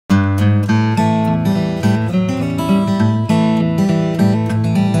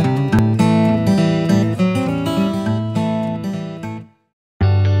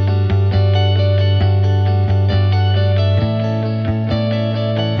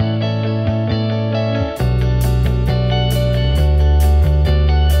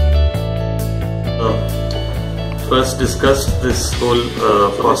first discussed this whole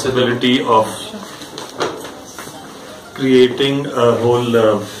possibility of creating a whole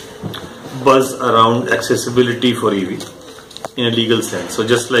buzz around accessibility for EV in a legal sense. So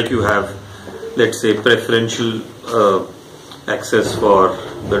just like you have, let's say, preferential access for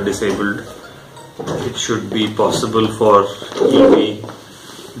the disabled, it should be possible for EV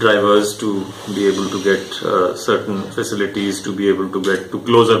drivers to be able to get certain facilities, to be able to get to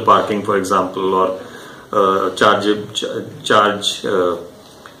closer parking, for example, or charged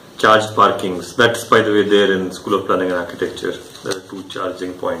parkings. That's, by the way, there in School of Planning and Architecture. There are 2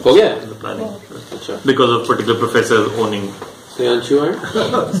 charging points in the planning because of particular professors owning.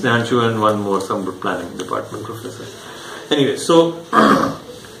 Snehanshu and one more, some planning department professor. Anyway, so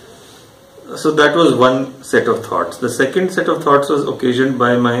that was one set of thoughts. The second set of thoughts was occasioned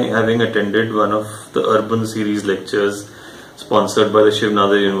by my having attended one of the Urban Series lectures sponsored by the Shiv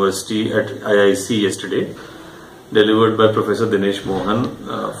Nadar University at IIC yesterday, delivered by Professor Dinesh Mohan,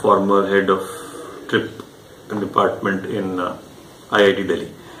 former head of TRIP department in IIT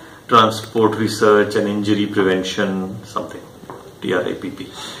Delhi, Transport Research and Injury Prevention, something, TRIPP.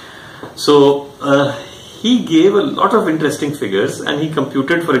 So he gave a lot of interesting figures, and he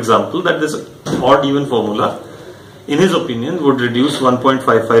computed, for example, that this odd even formula, in his opinion, would reduce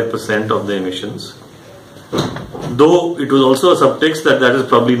 1.55% of the emissions. Though it was also a subtext that is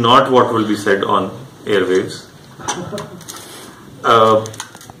probably not what will be said on airwaves.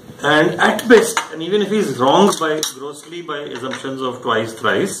 And at best, and even if he is wrong grossly by assumptions of twice,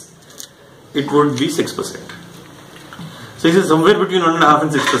 thrice, it would be 6%. So he says somewhere between 1.5%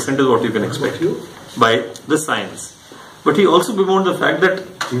 and 6% is what you can expect by the science. But he also bemoaned the fact that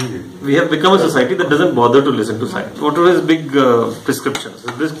we have become a society that doesn't bother to listen to science. What are his big prescriptions?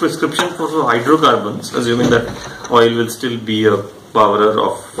 This prescription for hydrocarbons, assuming that oil will still be a powerer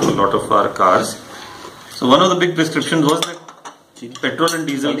of a lot of our cars. So one of the big prescriptions was that petrol and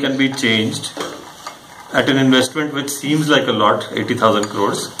diesel can be changed at an investment which seems like a lot, 80,000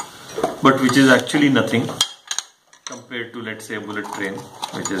 crores, but which is actually nothing compared to, let's say, a bullet train,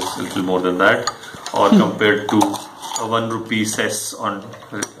 which is a little more than that, or compared to a 1 rupee cess on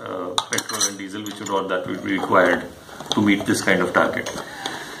petrol and diesel, which would be required to meet this kind of target.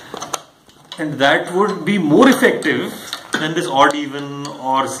 And that would be more effective than this odd even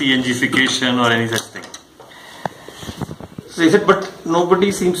or CNGification or any such thing. So he said, but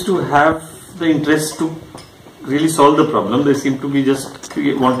nobody seems to have the interest to really solve the problem. They seem to be just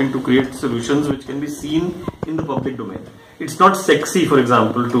wanting to create solutions which can be seen in the public domain. It's not sexy, for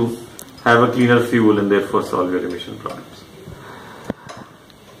example, to have a cleaner fuel and therefore solve your emission problems.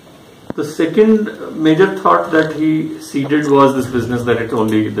 The second major thought that he seeded was this business that it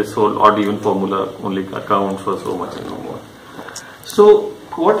only, this whole odd even formula only accounts for so much and no more. So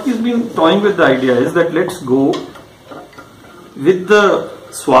what he's been toying with the idea is that let's go with the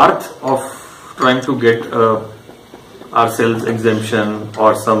swath of trying to get ourselves exemption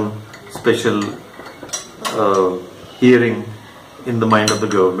or some special hearing in the mind of the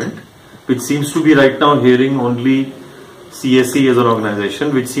government, which seems to be right now hearing only CSE as an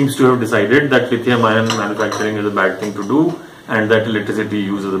organization, which seems to have decided that lithium ion manufacturing is a bad thing to do and that electricity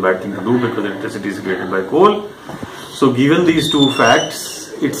use is a bad thing to do because electricity is created by coal. So given these two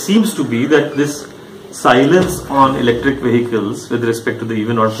facts, it seems to be that this silence on electric vehicles with respect to the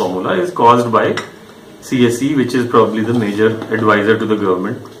even odd formula is caused by CSE, which is probably the major advisor to the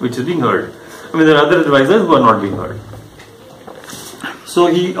government, which is being heard. I mean, there are other advisors who are not being heard. So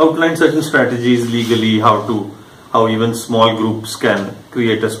he outlined certain strategies legally, how even small groups can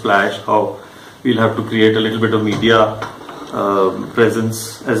create a splash, how we'll have to create a little bit of media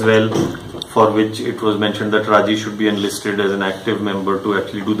presence as well, for which it was mentioned that Raji should be enlisted as an active member to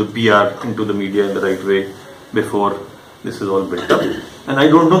actually do the PR into the media in the right way before this is all built up. And I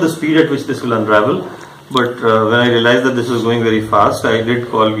don't know the speed at which this will unravel, but when I realized that this was going very fast, I did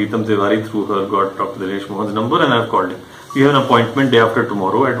call Geetam Tiwari through her, got Dr. Dinesh Mohan's number, and I've called him. We have an appointment day after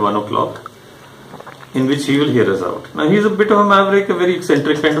tomorrow at 1 o'clock in which he will hear us out. Now he's a bit of a maverick, a very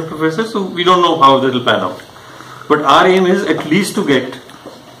eccentric kind of professor, so we don't know how that will pan out. But our aim is at least to get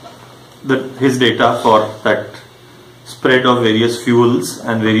his data for that spread of various fuels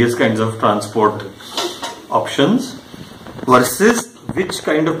and various kinds of transport options versus which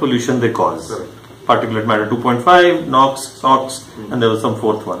kind of pollution they cause. Particulate matter 2.5, NOx, SOx, and there was some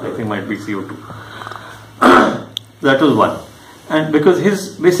fourth one, I think might be CO2. That was one. And because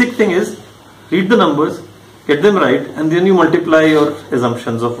his basic thing is read the numbers, get them right, and then you multiply your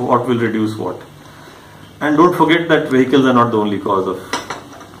assumptions of what will reduce what. And don't forget that vehicles are not the only cause of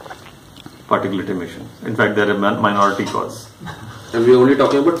particulate emissions. In fact, they are a minority cause. And we're only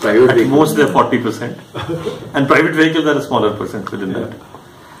talking about private At vehicles. most they're 40%. And private vehicles are a smaller percent within that.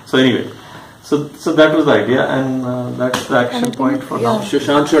 So anyway, so that was the idea, and that's the action point for now.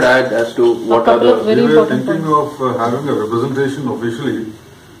 Shashank should add as to what are the... We were thinking of having a representation officially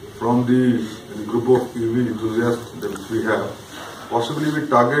from the group of EV enthusiasts that we have. Possibly we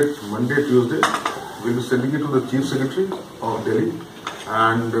target Monday, Tuesday. We'll be sending it to the Chief Secretary of Delhi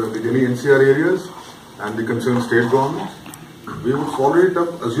and the Delhi NCR areas and the concerned state governments. We would follow it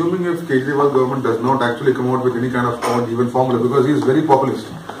up, assuming if Kejriwal government does not actually come out with any kind of odd even formula, because he is very populist.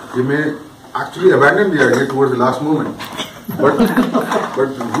 He may actually abandon the idea towards the last moment. But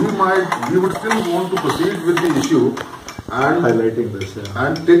we would still want to proceed with the issue and highlighting this,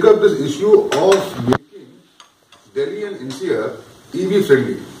 and take up this issue of making Delhi and NCR EV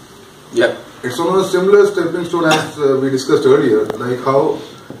friendly. Yeah. It's on a similar stepping stone as we discussed earlier, like how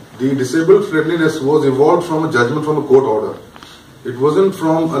the disabled friendliness was evolved from a judgment from a court order. It wasn't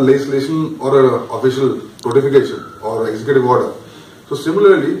from a legislation or an official notification or executive order. So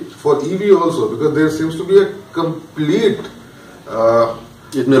similarly for EV also, because there seems to be a complete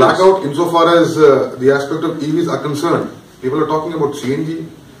blackout insofar as the aspect of EVs are concerned. People are talking about CNG,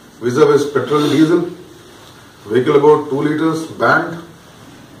 vis-a-vis petrol, diesel, vehicle about 2 liters, banned.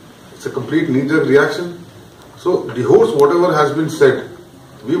 It's a complete knee-jerk reaction. So the horse, whatever has been said,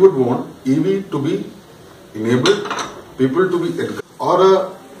 we would want EV to be enabled, people to be encouraged,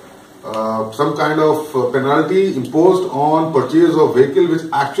 or some kind of penalty imposed on purchase of vehicle which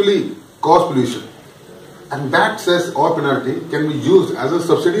actually cause pollution. And that cess or penalty can be used as a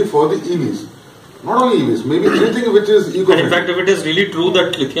subsidy for the EVs. Not only EVs, maybe anything which is eco-friendly. And in fact, if it is really true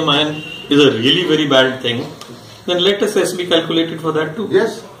that lithium ion is a really very bad thing, then let a cess be calculated for that too.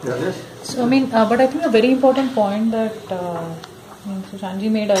 Yes. Yes. So but I think a very important point that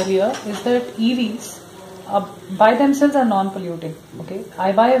Sushanji made earlier is that EVs by themselves are non-polluting. Okay,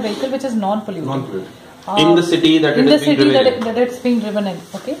 I buy a vehicle which is non-polluting. In the city that in it the is being city driven that it's being driven in.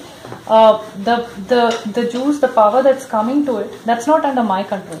 Okay, the juice, the power that's coming to it, that's not under my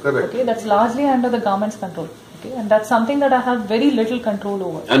control. Correct. Okay, that's largely under the government's control. Okay, and that's something that I have very little control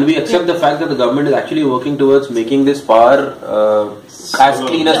over. And we accept the fact that the government is actually working towards making this power as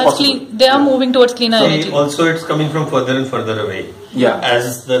clean as possible. They are moving towards cleaner energy. Also, it's coming from further and further away. Yeah.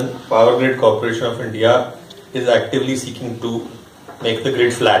 As the Power Grid Corporation of India is actively seeking to make the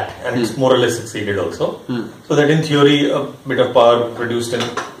grid flat, and it's more or less succeeded also. So that in theory, a bit of power produced in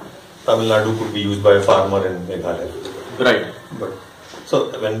Tamil Nadu could be used by a farmer in Meghalaya. Right. But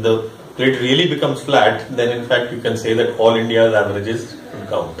so when the grid really becomes flat, then in fact you can say that all India's averages will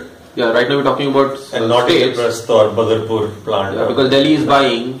count. Yeah, right now we're talking about And not states. Indraprastha or Badarpur plant. Yeah, because Delhi is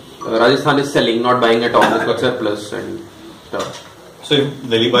buying, Rajasthan is selling, not buying at all. It's got surplus and stuff. So if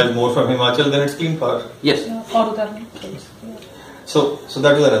Delhi buys more from Himachal, then it's clean power. Yes. Or Uttarakhand. So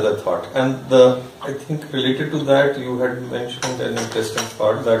that was another thought. And I think related to that, you had mentioned an interesting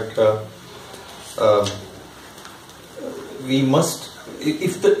thought that we must,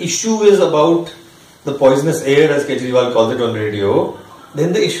 if the issue is about the poisonous air, as Kejriwal calls it on radio,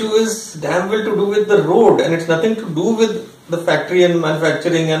 then the issue is damn well to do with the road, and it's nothing to do with the factory and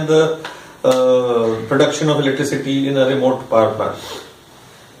manufacturing and the production of electricity in a remote power plant.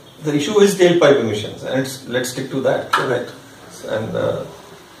 The issue is tailpipe emissions, and let's stick to that. Correct. And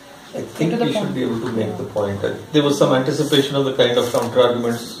I think we should be able to make the point that there was some anticipation of the kind of counter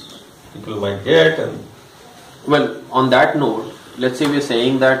arguments people might get. And well, on that note, let's say we're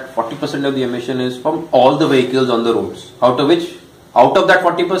saying that 40% of the emission is from all the vehicles on the roads, out of that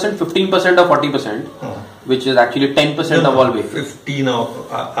 40%, 15% or 40%, which is actually 10% of all vehicles. 15 of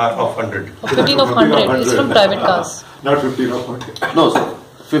 100. 15 of 100 is from private cars. Not 15 of 100. No,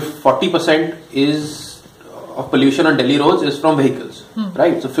 so 40% is of pollution on Delhi roads is from vehicles,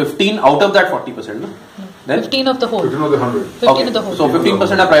 right? So 15 out of that 40%, no? Then 15 of the whole. 15 of the 100. 15 of the whole. So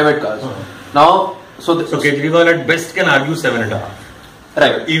 15% are private cars. Now, so Kejriwal at best can argue 7.5.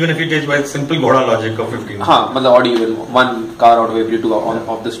 right. Even if you take by simple Ghoda logic of 15. But the odd even one car out of every two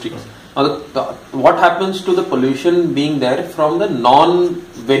of the streets. Now, what happens to the pollution being there from the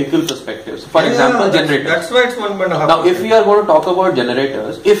non-vehicle perspectives? For example, generators. That's why it's 1.5. Now, if we are going to talk about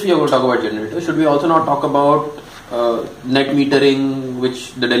generators, should we also not talk about net metering,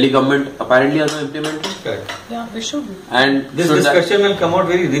 which the Delhi government apparently has not implemented? Correct. Yeah, we should be. And This discussion will come out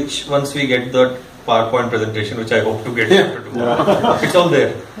very rich once we get the PowerPoint presentation, which I hope to get after tomorrow. It's all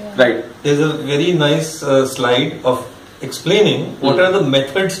there. Right. There's a very nice slide of explaining what are the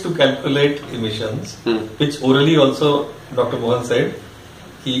methods to calculate emissions, which orally also Dr. Mohan said.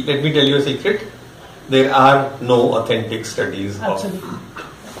 Let me tell you a secret, there are no authentic studies Absolutely.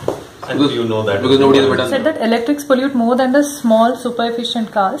 And you know that. Because nobody has ever done said that electrics pollute more than the small super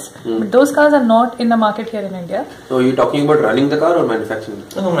efficient cars, but those cars are not in the market here in India. So you're talking about running the car or manufacturing?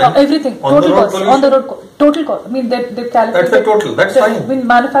 Everything, On the total road cost, pollution? on the road, total cost. I mean, they calculate. That's the total. That's fine. I mean,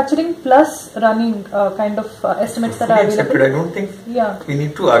 manufacturing plus running kind of estimates that are Accepted. available. I don't think Yeah. we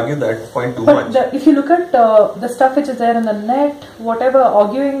need to argue that point too But much. if you look at the stuff which is there in the net, whatever,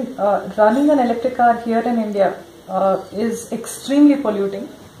 arguing running an electric car here in India is extremely polluting,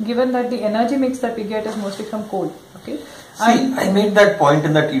 given that the energy mix that we get is mostly from coal. Okay. See, I made that point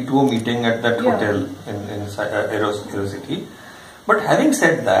in that E2O meeting at that Yeah. hotel in Aerocity. But having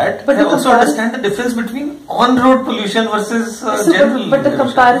said that, But I the also compar- understand the difference between on-road pollution versus So, general but the pollution.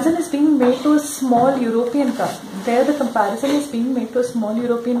 comparison is being made to a small European car. There, the comparison is being made to a small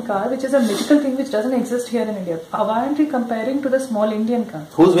European car, which is a mythical thing which doesn't exist here in India. Why aren't we comparing to the small Indian car?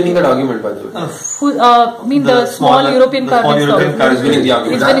 Who's winning that argument, by the way? Who, I mean, the small European car. small wins the European argument. car is winning the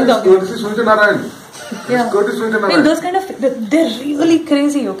argument. It's That winning the is argument. courtesy Sujit Narayan. Yeah. It's courtesy Sujit I mean, Narayan. those kind of, they're really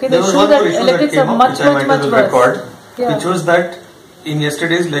crazy, okay? They There was show one that more issue that electrics came are up, much, which I much, might as much well worse. record, Yeah. which was that in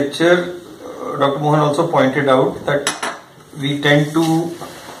yesterday's lecture, Dr. Mohan also pointed out that we tend to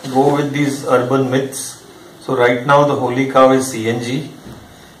go with these urban myths. So right now the holy cow is CNG,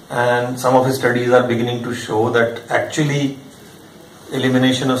 and some of his studies are beginning to show that actually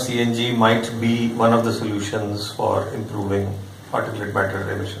elimination of CNG might be one of the solutions for improving particulate matter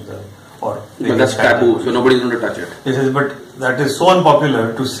emissions or But that's taboo, so nobody's going to touch it. This is, but that is so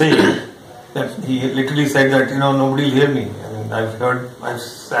unpopular to say that he literally said that nobody will hear me. I mean, I've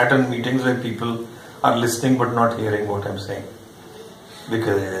sat in meetings where people are listening but not hearing what I'm saying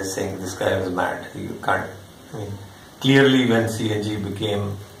because they're saying this guy is mad. You can't. I mean, clearly when CNG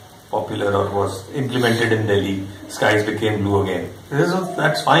became popular or was implemented in Delhi, skies became blue again.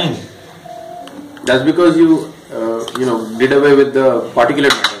 That's fine. That's because you did away with the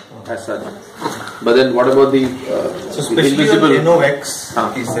particulate matter as such. But then what about the So especially invisible? on NOx,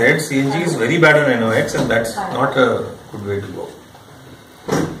 he said CNG is very bad on NOx and that's not a good way to go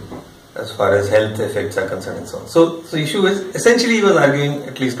as far as health effects are concerned and so on. So the issue is, essentially he was arguing,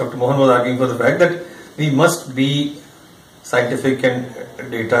 at least Dr. Mohan was arguing for the fact that we must be scientific and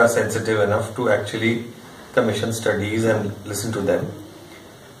data sensitive enough to actually commission studies and listen to them.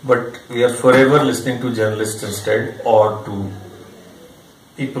 But we are forever listening to journalists instead, or to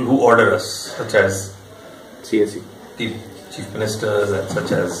people who order us, such as CSE. chief ministers and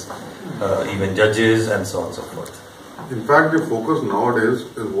such as even judges and so on and so forth. In fact, the focus nowadays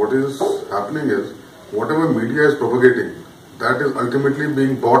is what is happening is whatever media is propagating, that is ultimately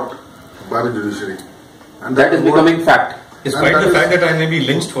being bought by the judiciary. And That is becoming fact. Despite And the that fact that I may be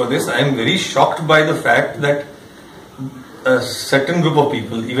lynched for this, I am very shocked by the fact that a certain group of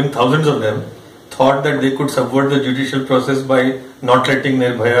people, even thousands of them, thought that they could subvert the judicial process by not letting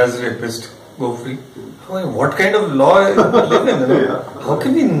Nirbhaya's rapist go free. What kind of law is live in? How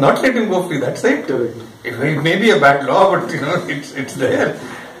can we not let him go free? That's it. It may be a bad law, but it's there.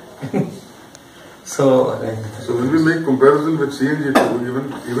 So when we make comparison with CNG,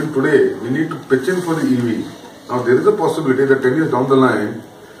 even today, we need to pitch in for the EV. Now there is a possibility that 10 years down the line,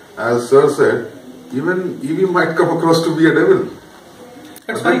 as Sir said, even EV might come across to be a devil.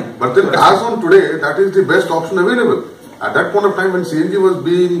 that's fine. But then as on today, that is the best option available. At that point of time when CNG was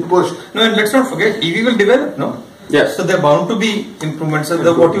being pushed. No, and let's not forget, EV will develop, no? Yes. So there are bound to be improvements.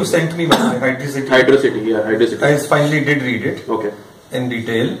 So what you sent me, Hydrocity. Hydrocity. I finally did read it Okay. in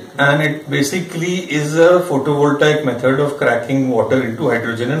detail, and it basically is a photovoltaic method of cracking water into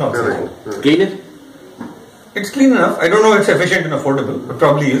hydrogen and oxygen. Correct. Clean it? It's clean enough. I don't know if it's efficient and affordable, but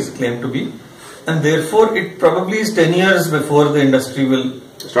probably is claimed to be. And therefore, it probably is 10 years before the industry will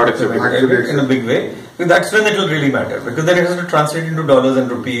Start accepting. implement it in a big way. So that's when it will really matter, because then it has to translate into dollars and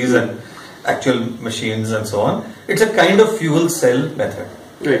rupees and actual machines and so on. It's a kind of fuel cell method.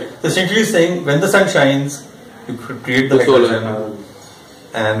 Right. So essentially saying, when the sun shines, you create the hydrogen,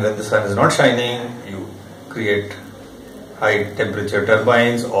 and when the sun is not shining, you create high temperature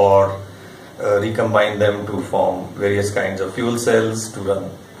turbines or recombine them to form various kinds of fuel cells to run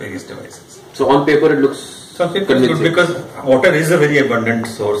various devices. So on paper it looks So it's good because water is a very abundant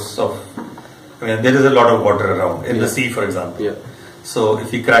source of, there is a lot of water around, in the sea for example. Yeah. So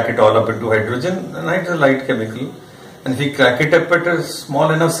if you crack it all up into hydrogen, then it's a light chemical. And if you crack it up at a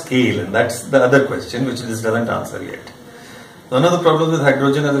small enough scale, and that's the other question which this doesn't answer yet. One of the problems with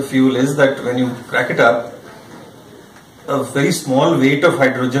hydrogen as a fuel is that when you crack it up, a very small weight of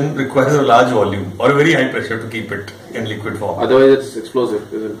hydrogen requires a large volume or a very high pressure to keep it in liquid form. Otherwise it's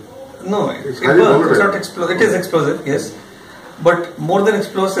explosive, isn't it? No, it highly burns. It's volatile. not explosive. It is explosive, yes. But more than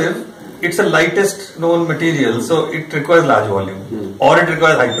explosive, it's the lightest known material, so it requires large volume, or it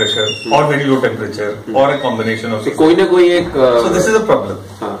requires high pressure, or very low temperature, or a combination of. So कोई ना कोई एक. So this is a problem.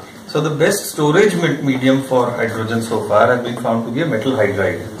 So the best storage medium for hydrogen so far has been found to be a metal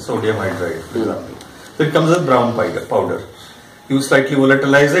hydride, sodium hydride, for example. So it comes as brown powder. You slightly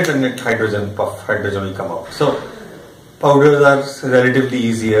volatilize it, and hydrogen will come out. So powders are relatively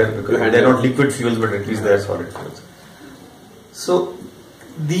easier because they're not liquid fuels, but at least they are solid fuels. So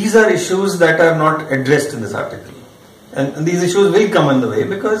these are issues that are not addressed in this article, and these issues will come in the way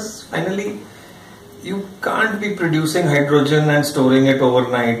because finally you can't be producing hydrogen and storing it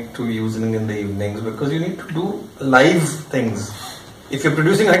overnight to using in the evenings because you need to do live things. If you're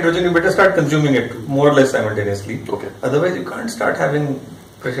producing hydrogen, you better start consuming it more or less simultaneously. Okay. Otherwise, you can't start having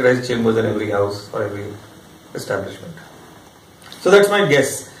pressurized chambers in every house or every establishment. So that's my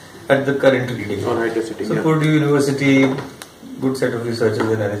guess at the current reading. On hydrocity. So Purdue University, good set of researchers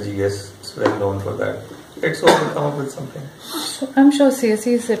in energy, yes, it's well known for that. Let's hope we come up with something. So I'm sure CSE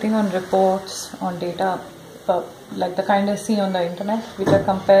is sitting on reports, on data, like the kind I see on the internet, which are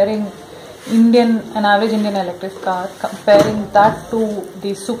comparing an average Indian electric car, comparing that to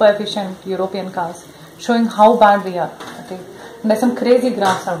the super efficient European cars, showing how bad we are. Okay, and there's some crazy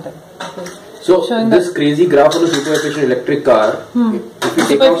graphs out there. Okay. So this crazy graph on a super efficient electric car, if you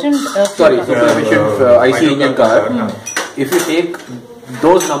take super efficient IC engine car, if you take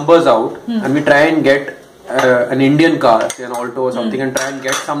those numbers out and we try and get an Indian car, say an Alto or something, and try and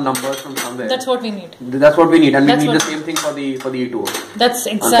get some numbers from somewhere. That's what we need. That's what we need, and we need the same thing for the E2O. That's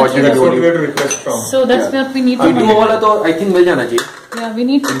exactly what we have to request from. So that's what we need to do. E2O I think will jana chahiye. Yeah, we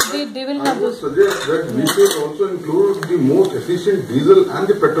need to. They will have those. I would suggest that we should also include the most efficient diesel and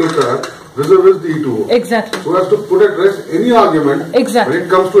the petrol car vis-a-vis the E2O. Exactly. So as to put at rest any argument exactly. when it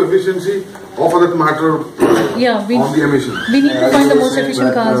comes to efficiency, or for that matter, on the emissions. We need to find the most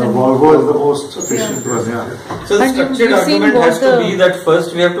efficient cars. Volvo is the most efficient one. Yeah. So the structured argument has to be that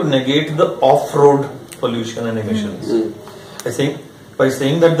first we have to negate the off-road pollution and emissions. By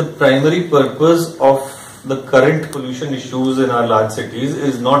saying that the primary purpose of the current pollution issues in our large cities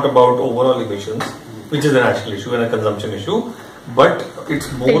is not about overall emissions, which is a national issue and a consumption issue, but it's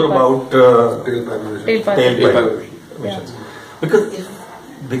more about tailpipe emissions. Because if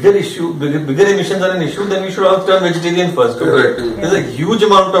bigger emissions are an issue, then we should all turn vegetarian first. There's a huge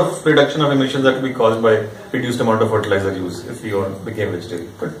amount of reduction of emissions that will be caused by reduced amount of fertilizer use if we all became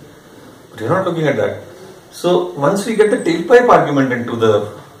vegetarian. But we're not looking at that. So once we get the tailpipe argument into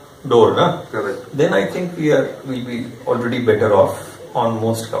the door, then I think we'll be already better off on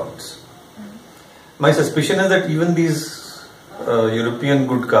most counts. My suspicion is that even these European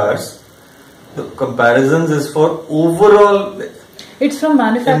good cars, the comparisons is for overall. It's from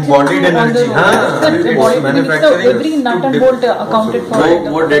manufacturing. Embodied energy. It's manufacturing. Every nut and bolt accounted for.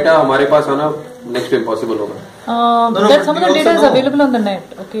 वो data हमारे पास आना next to impossible होगा. That some of the data is available on the net.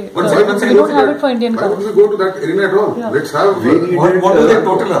 Okay. But we don't have it for Indian cars. Why don't we go to that arena at all? Let's have. What do they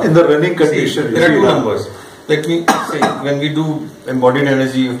total up? In the running condition. There are two numbers. Let me say, when we do embodied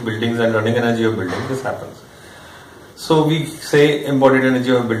energy of buildings and running energy of buildings, this happens. So we say embodied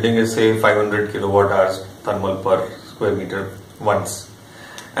energy of a building is say 500 kilowatt hours thermal per square meter once,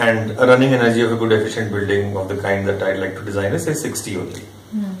 and a running energy of a good efficient building of the kind that I'd like to design is say 60 only.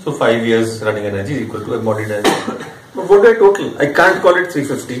 So 5 years running energy is equal to embodied energy. But what do I total? I can't call it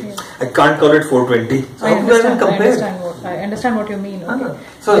 350. I can't call it 420. So I understand what you mean. Okay.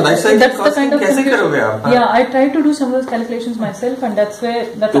 So that's the kind of I tried to do some of those calculations myself, and that's where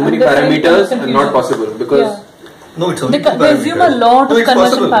too many parameters are not possible because. No, it's only they assume a lot of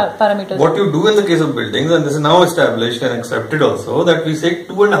conversion parameters. What you do in the case of buildings, and this is now established and accepted also, that we say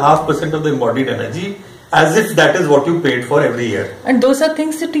 2.5% of the embodied energy as if that is what you paid for every year. And those are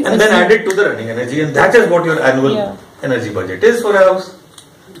things that you and then add it to the running energy, and that is what your annual energy budget is for a house.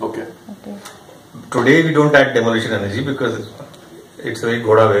 Okay. Today we don't add demolition energy because it's a very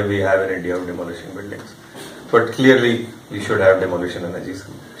ghoda way we have in India of demolishing buildings. But clearly we should have demolition energy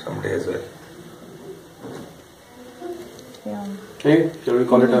someday as well. Hey, shall we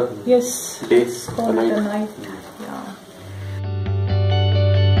call it a day? Call it a night.